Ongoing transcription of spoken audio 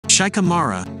Sheikha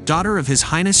Mahra, daughter of His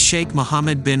Highness Sheikh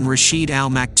Mohammed bin Rashid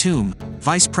Al Maktoum,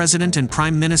 Vice President and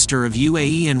Prime Minister of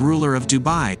UAE and ruler of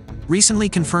Dubai, recently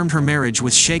confirmed her marriage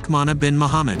with Sheikh Mana bin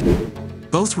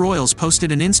Mohammed. Both royals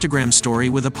posted an Instagram story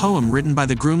with a poem written by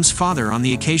the groom's father on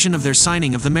the occasion of their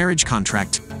signing of the marriage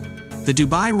contract. The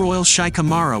Dubai royal Sheikha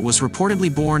Mahra was reportedly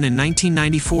born in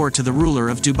 1994 to the ruler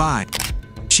of Dubai.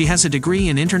 She has a degree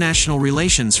in international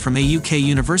relations from a UK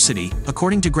university,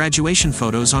 according to graduation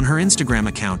photos on her Instagram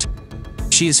account.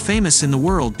 She is famous in the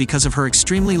world because of her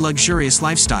extremely luxurious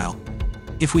lifestyle.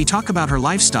 If we talk about her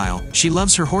lifestyle, she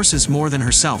loves her horses more than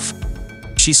herself.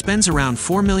 She spends around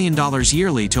 $4 million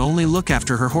yearly to only look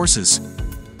after her horses.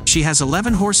 She has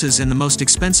 11 horses and the most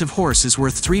expensive horse is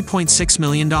worth $3.6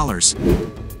 million.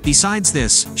 Besides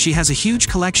this, she has a huge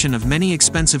collection of many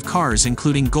expensive cars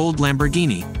including gold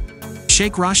Lamborghini.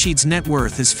 Sheikh Rashid's net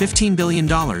worth is $15 billion,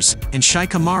 and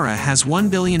Sheikha Mahra has $1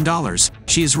 billion.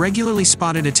 She is regularly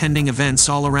spotted attending events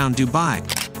all around Dubai.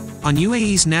 On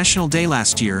UAE's National Day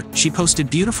last year, she posted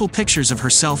beautiful pictures of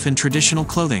herself in traditional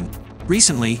clothing.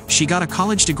 Recently, she got a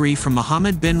college degree from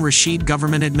Mohammed bin Rashid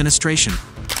Government Administration.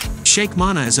 Sheikh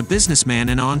Mana is a businessman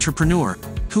and entrepreneur,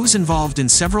 who's involved in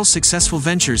several successful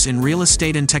ventures in real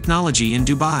estate and technology in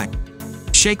Dubai.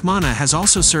 Sheikh Mana has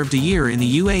also served a year in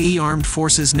the UAE Armed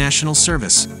Forces National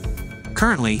Service.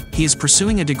 Currently, he is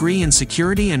pursuing a degree in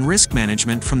Security and Risk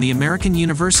Management from the American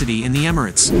University in the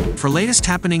Emirates. For latest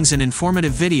happenings and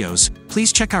informative videos,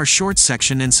 please check our Shorts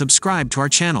section and subscribe to our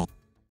channel.